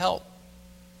 I need help.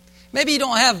 Maybe you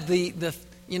don't have the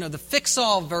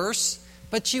fix-all verse,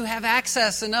 but you have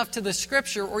access enough to the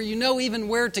Scripture, or even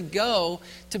where to go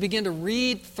to begin to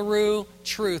read through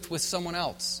truth with someone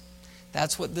else.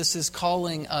 That's what this is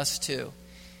calling us to.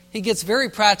 He gets very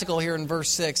practical here in verse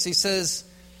 6. He says,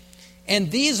 and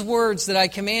these words that I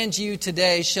command you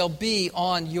today shall be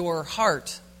on your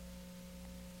heart.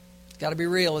 It's got to be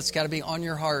real. It's got to be on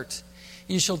your heart.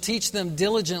 You shall teach them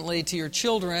diligently to your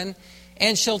children,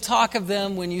 and shall talk of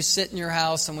them when you sit in your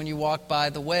house, and when you walk by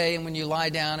the way, and when you lie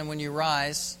down, and when you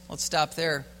rise. Let's stop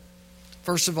there.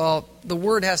 First of all, the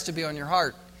word has to be on your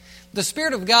heart. The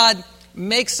Spirit of God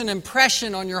makes an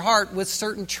impression on your heart with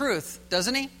certain truth,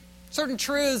 doesn't he? Certain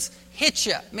truths hit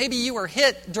you. Maybe you were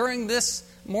hit during this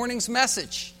morning's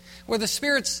message, where the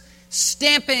Spirit's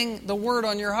stamping the word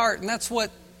on your heart. And that's what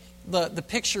the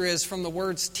picture is from the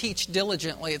words teach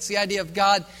diligently. It's the idea of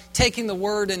God taking the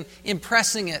word and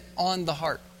impressing it on the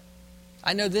heart.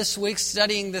 I know this week,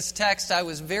 studying this text, I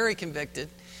was very convicted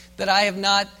that I have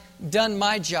not done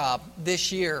my job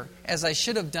this year as I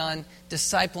should have done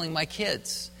discipling my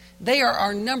kids. They are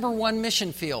our number one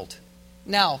mission field.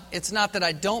 Now, it's not that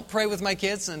I don't pray with my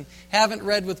kids and haven't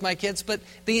read with my kids, but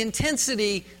the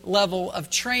intensity level of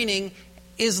training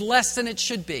is less than it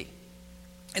should be.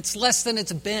 It's less than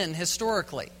it's been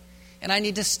historically. And I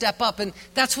need to step up. And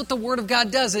that's what the Word of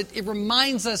God does. It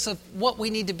reminds us of what we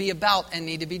need to be about and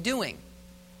need to be doing.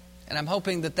 And I'm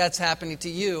hoping that that's happening to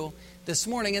you this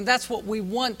morning. And that's what we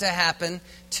want to happen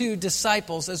to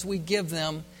disciples as we give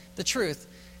them the truth.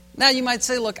 Now you might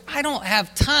say, look, I don't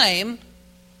have time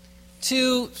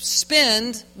to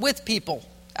spend with people.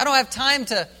 I don't have time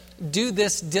to do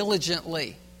this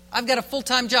diligently. I've got a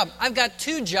full-time job. I've got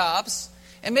 2 jobs,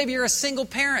 and maybe you're a single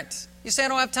parent. You say, I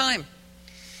don't have time.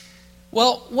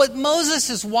 Well, what Moses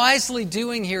is wisely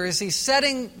doing here is he's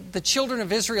setting the children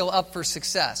of Israel up for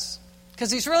success.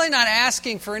 Because he's really not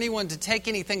asking for anyone to take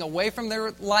anything away from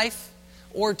their life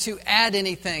or to add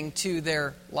anything to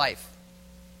their life.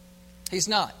 He's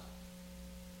not.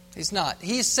 He's not.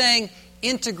 He's saying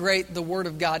integrate the Word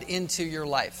of God into your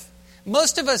life.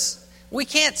 Most of us, we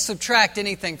can't subtract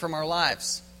anything from our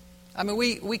lives. I mean,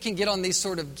 we can get on these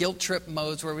sort of guilt trip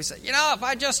modes where we say, if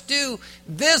I just do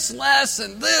this less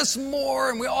and this more,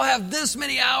 and we all have this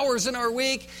many hours in our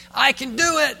week, I can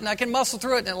do it, and I can muscle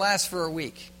through it, and it lasts for a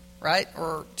week, right?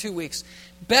 Or 2 weeks.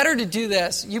 Better to do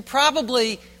this. You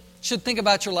probably should think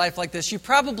about your life like this. You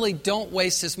probably don't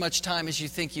waste as much time as you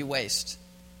think you waste.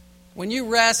 When you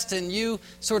rest and you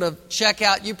sort of check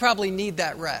out, you probably need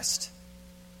that rest.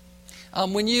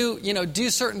 When you do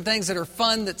certain things that are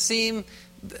fun that seem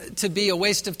to be a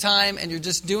waste of time and you're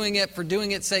just doing it for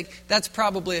doing its sake, that's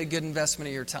probably a good investment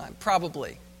of your time.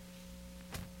 Probably.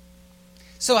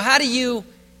 So how do you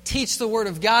teach the Word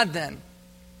of God then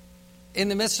in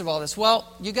the midst of all this?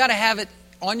 Well, you got to have it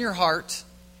on your heart,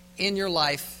 in your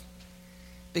life,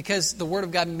 because the Word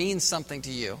of God means something to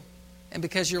you and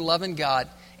because you're loving God.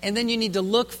 And then you need to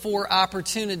look for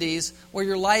opportunities where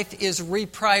your life is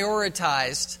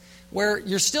reprioritized, where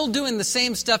you're still doing the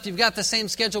same stuff, you've got the same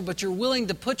schedule, but you're willing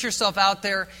to put yourself out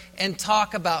there and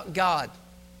talk about God.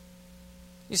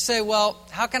 You say, well,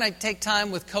 how can I take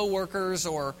time with coworkers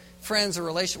or friends or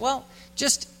relations? Well,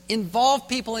 just involve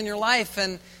people in your life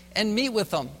and meet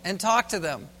with them and talk to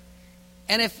them.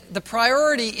 And if the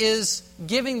priority is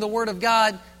giving the Word of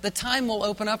God, the time will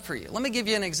open up for you. Let me give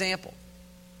you an example.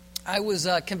 I was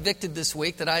convicted this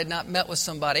week that I had not met with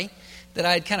somebody that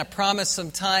I had kind of promised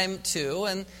some time to.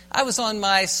 And I was on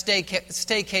my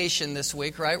staycation this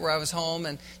week, right, where I was home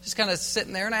and just kind of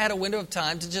sitting there. And I had a window of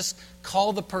time to just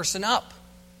call the person up.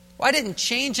 Well, I didn't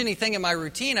change anything in my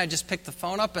routine. I just picked the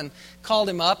phone up and called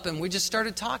him up, and we just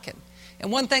started talking.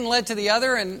 And one thing led to the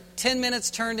other, and 10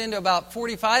 minutes turned into about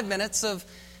 45 minutes of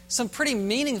some pretty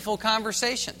meaningful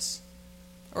conversations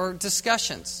or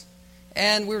discussions.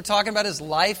 And we were talking about his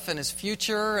life and his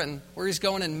future and where he's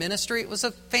going in ministry. It was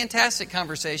a fantastic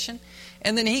conversation.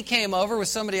 And then he came over with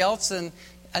somebody else, and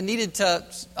I needed to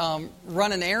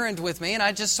run an errand with me, and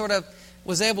I just sort of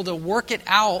was able to work it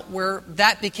out where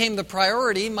that became the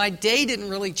priority. My day didn't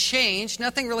really change.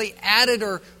 Nothing really added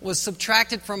or was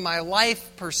subtracted from my life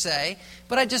per se.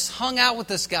 But I just hung out with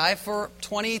this guy for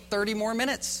 20, 30 more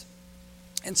minutes.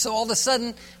 And so all of a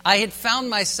sudden, I had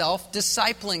found myself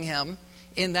discipling him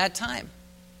in that time.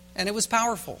 And it was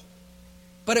powerful.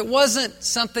 But it wasn't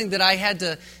something that I had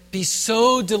to be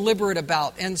so deliberate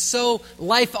about and so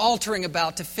life-altering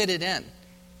about to fit it in.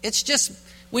 It's just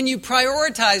when you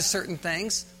prioritize certain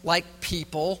things, like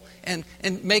people and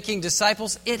making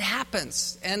disciples, it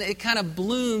happens. And it kind of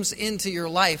blooms into your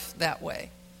life that way.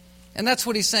 And that's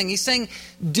what he's saying. He's saying,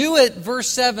 do it, verse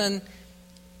 7,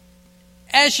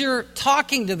 as you're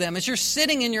talking to them, as you're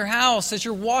sitting in your house, as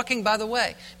you're walking by the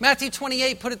way. Matthew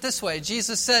 28 put it this way.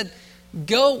 Jesus said,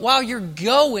 go while you're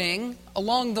going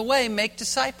along the way, make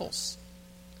disciples.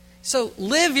 So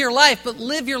live your life, but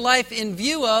live your life in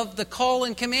view of the call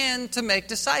and command to make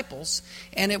disciples,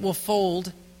 and it will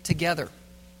fold together.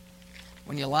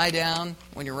 When you lie down,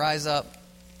 when you rise up,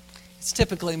 it's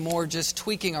typically more just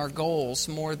tweaking our goals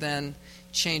more than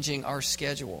changing our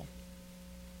schedule.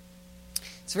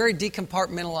 It's very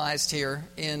decompartmentalized here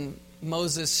in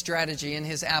Moses' strategy and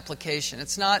his application.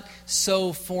 It's not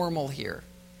so formal here.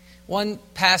 One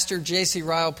pastor, J.C.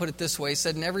 Ryle, put it this way. He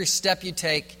said, in every step you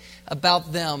take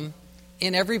about them,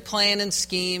 in every plan and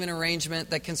scheme and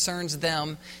arrangement that concerns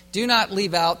them, do not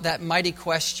leave out that mighty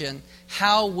question,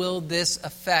 how will this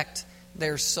affect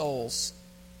their souls?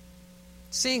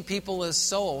 Seeing people as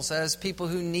souls, as people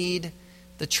who need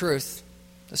the truth,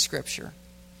 the Scripture.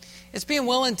 It's being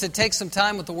willing to take some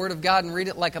time with the Word of God and read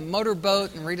it like a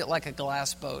motorboat and read it like a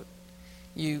glass boat.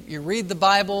 You read the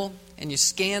Bible and you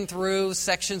scan through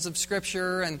sections of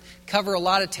Scripture and cover a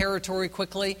lot of territory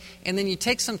quickly, and then you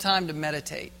take some time to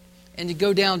meditate and you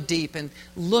go down deep and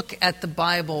look at the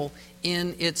Bible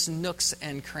in its nooks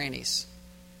and crannies.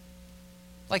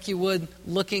 Like you would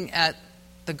looking at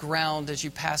the ground as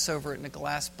you pass over it in a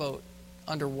glass boat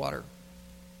underwater.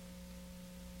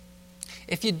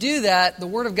 If you do that, the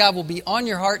Word of God will be on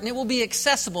your heart and it will be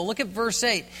accessible. Look at verse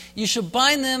 8. You shall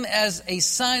bind them as a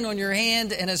sign on your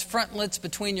hand and as frontlets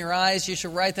between your eyes. You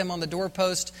shall write them on the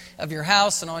doorpost of your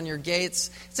house and on your gates.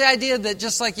 It's the idea that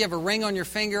just like you have a ring on your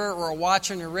finger or a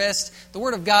watch on your wrist, the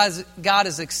Word of God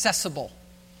is accessible.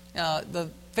 The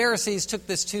Pharisees took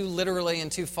this too literally and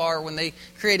too far when they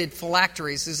created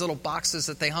phylacteries, these little boxes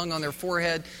that they hung on their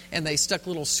forehead, and they stuck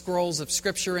little scrolls of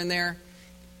Scripture in there.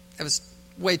 It was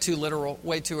way too literal,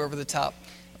 way too over the top,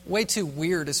 way too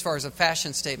weird as far as a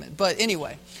fashion statement. But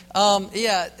anyway,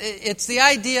 it's the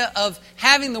idea of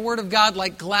having the Word of God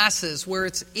like glasses where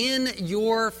it's in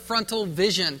your frontal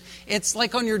vision. It's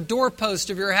like on your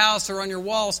doorpost of your house or on your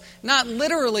walls, not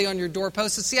literally on your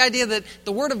doorpost. It's the idea that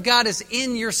the Word of God is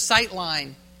in your sight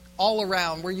line all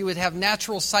around, where you would have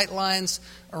natural sight lines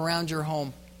around your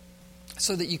home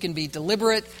so that you can be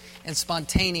deliberate and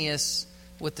spontaneous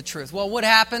with the truth. Well, what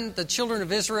happened? The children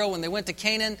of Israel, when they went to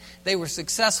Canaan, they were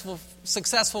successful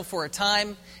for a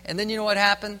time. And then you know what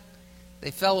happened?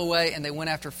 They fell away and they went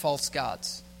after false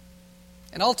gods.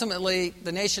 And ultimately,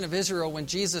 the nation of Israel, when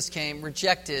Jesus came,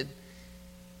 rejected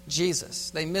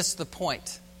Jesus. They missed the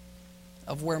point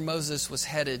of where Moses was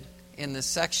headed in this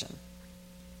section.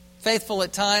 Faithful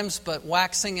at times, but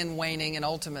waxing and waning and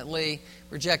ultimately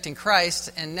rejecting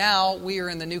Christ. And now we are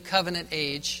in the new covenant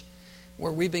age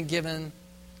where we've been given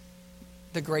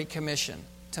the Great Commission.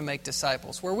 to make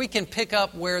disciples, where we can pick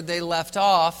up where they left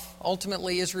off.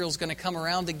 Ultimately, Israel's going to come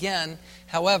around again.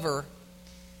 However,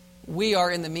 we are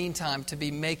in the meantime to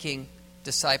be making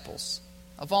disciples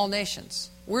of all nations.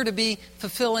 We're to be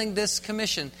fulfilling this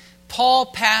commission. Paul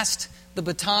passed the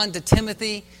baton to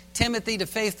Timothy, Timothy to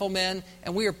faithful men,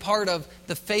 and we are part of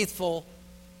the faithful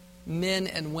men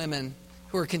and women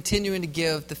who are continuing to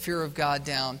give the fear of God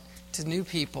down to new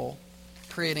people,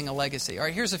 creating a legacy. All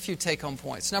right, here's a few take-home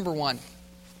points. Number one,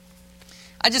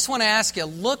 I just want to ask you,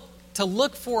 look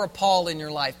for a Paul in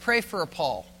your life. Pray for a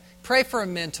Paul. Pray for a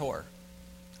mentor.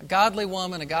 A godly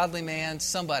woman, a godly man,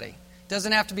 somebody.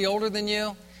 Doesn't have to be older than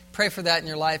you. Pray for that in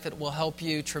your life. It will help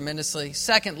you tremendously.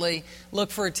 Secondly,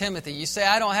 look for a Timothy. You say,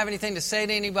 I don't have anything to say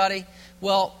to anybody.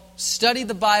 Well, study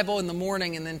the Bible in the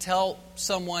morning and then tell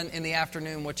someone in the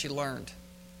afternoon what you learned.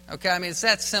 Okay? I mean, it's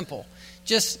that simple.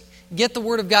 Just get the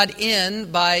Word of God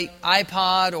in by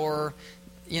iPod or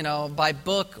by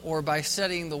book or by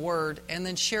studying the Word, and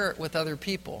then share it with other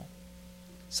people.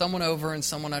 Someone over and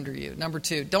someone under you. Number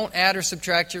two, don't add or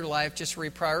subtract your life. Just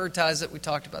reprioritize it. We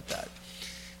talked about that.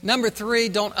 Number three,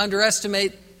 don't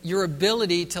underestimate your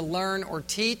ability to learn or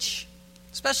teach,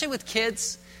 especially with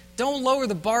kids. Don't lower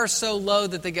the bar so low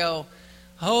that they go,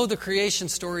 oh, the creation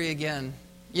story again.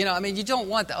 You don't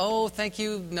want the, oh, thank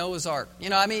you, Noah's Ark.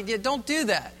 Don't do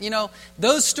that.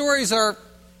 Those stories are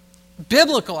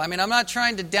biblical. I'm not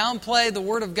trying to downplay the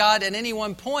Word of God at any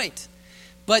one point,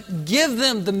 but give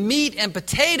them the meat and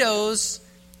potatoes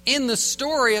in the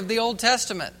story of the Old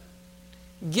Testament.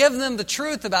 Give them the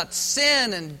truth about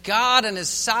sin and God and His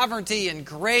sovereignty and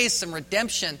grace and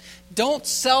redemption. Don't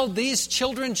sell these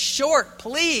children short,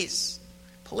 please.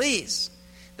 Please.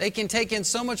 They can take in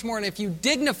so much more, and if you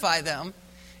dignify them,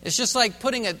 it's just like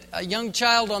putting a young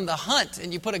child on the hunt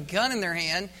and you put a gun in their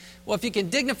hand. Well, if you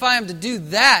can dignify them to do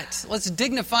that, let's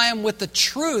dignify them with the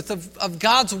truth of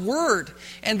God's Word.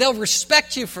 And they'll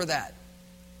respect you for that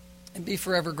and be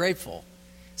forever grateful.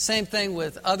 Same thing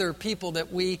with other people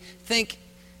that we think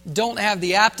don't have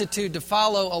the aptitude to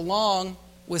follow along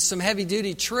with some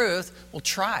heavy-duty truth. Well,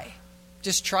 try.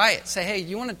 Just try it. Say, hey,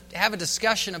 you want to have a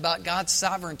discussion about God's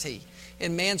sovereignty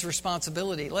and man's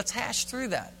responsibility? Let's hash through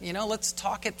that. Let's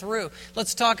talk it through.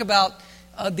 Let's talk about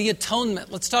the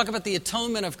atonement. Let's talk about the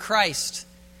atonement of Christ.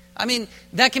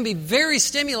 That can be very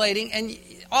stimulating, and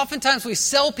oftentimes we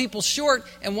sell people short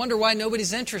and wonder why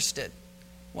nobody's interested.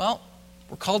 Well,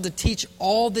 we're called to teach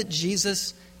all that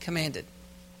Jesus commanded.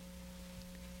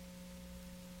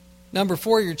 Number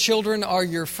 4, your children are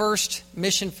your first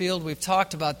mission field. We've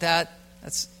talked about that.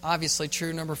 That's obviously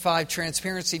true. Number 5,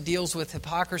 transparency deals with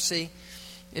hypocrisy.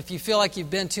 If you feel like you've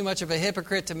been too much of a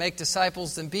hypocrite to make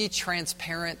disciples, then be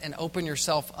transparent and open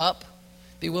yourself up.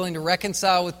 Be willing to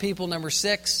reconcile with people. Number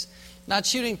 6, not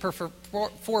shooting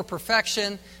for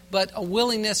perfection, but a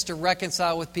willingness to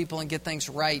reconcile with people and get things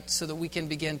right so that we can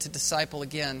begin to disciple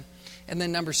again. And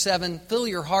then number 7, fill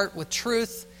your heart with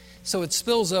truth so it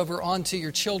spills over onto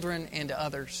your children and to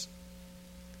others.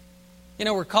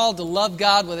 We're called to love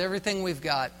God with everything we've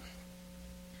got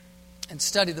and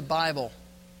study the Bible.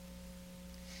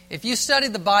 If you study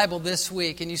the Bible this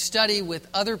week and you study with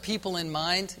other people in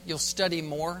mind, you'll study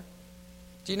more.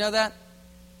 Do you know that?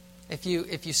 If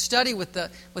you study with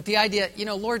the idea,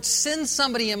 Lord, send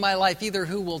somebody in my life either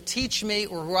who will teach me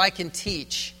or who I can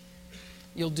teach,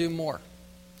 you'll do more.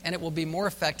 And it will be more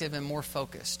effective and more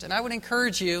focused. And I would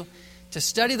encourage you to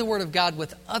study the Word of God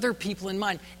with other people in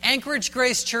mind. Anchorage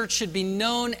Grace Church should be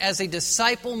known as a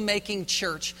disciple-making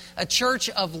church, a church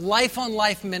of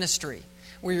life-on-life ministry,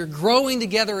 where you're growing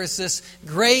together as this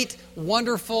great,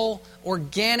 wonderful,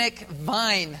 organic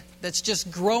vine that's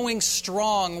just growing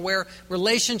strong, where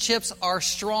relationships are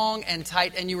strong and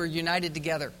tight and you are united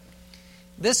together.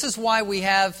 This is why we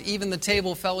have even the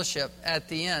table fellowship at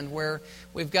the end, where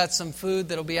we've got some food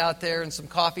that'll be out there and some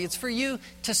coffee. It's for you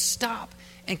to stop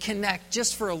and connect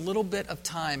just for a little bit of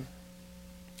time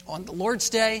on the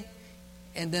Lord's Day,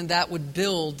 and then that would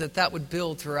build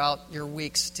throughout your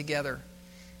weeks together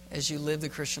as you live the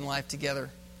Christian life together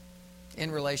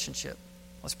in relationship.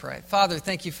 Let's pray. Father,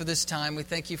 thank you for this time. We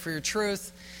thank you for your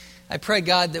truth. I pray,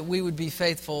 God, that we would be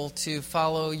faithful to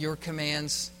follow your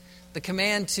commands, the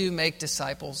command to make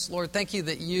disciples. Lord, thank you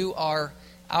that you are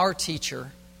our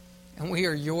teacher and we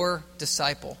are your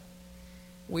disciple.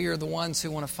 We are the ones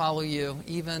who want to follow you,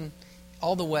 even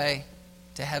all the way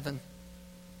to heaven.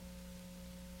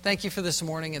 Thank you for this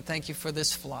morning and thank you for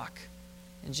this flock.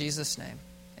 In Jesus' name,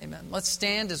 amen. Let's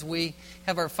stand as we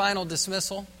have our final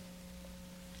dismissal.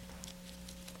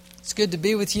 It's good to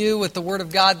be with you with the Word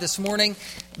of God this morning.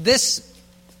 This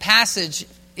passage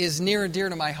is near and dear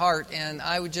to my heart, and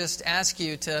I would just ask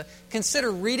you to consider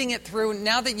reading it through.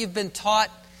 Now that you've been taught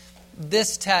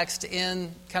this text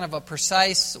in kind of a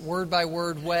precise,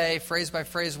 word-by-word way,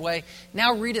 phrase-by-phrase way,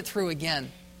 now read it through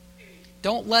again.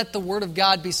 Don't let the Word of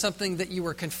God be something that you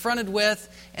were confronted with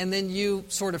and then you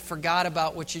sort of forgot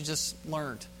about what you just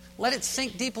learned. Let it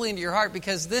sink deeply into your heart,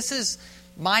 because this is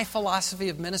my philosophy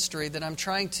of ministry that I'm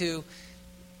trying to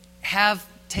have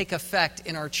take effect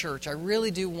in our church. I really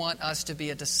do want us to be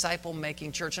a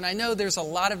disciple-making church. And I know there's a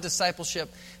lot of discipleship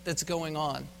that's going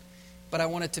on, but I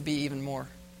want it to be even more.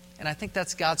 And I think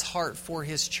that's God's heart for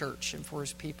His church and for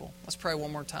His people. Let's pray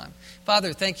one more time.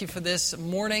 Father, thank you for this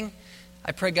morning.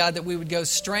 I pray, God, that we would go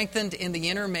strengthened in the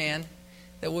inner man,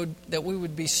 that we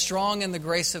would be strong in the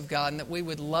grace of God, and that we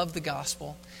would love the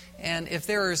gospel. And if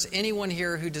there is anyone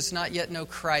here who does not yet know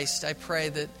Christ, I pray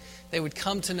that they would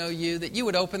come to know you, that you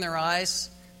would open their eyes,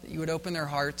 that you would open their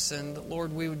hearts, and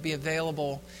Lord, we would be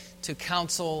available to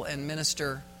counsel and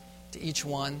minister to each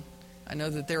one. I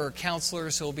know that there are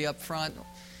counselors who will be up front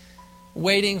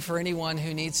waiting for anyone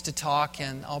who needs to talk,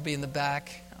 and I'll be in the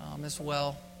back as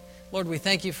well. Lord, we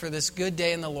thank you for this good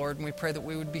day in the Lord, and we pray that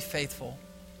we would be faithful.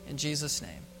 In Jesus'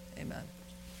 name, amen.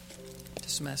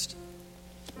 Dismissed.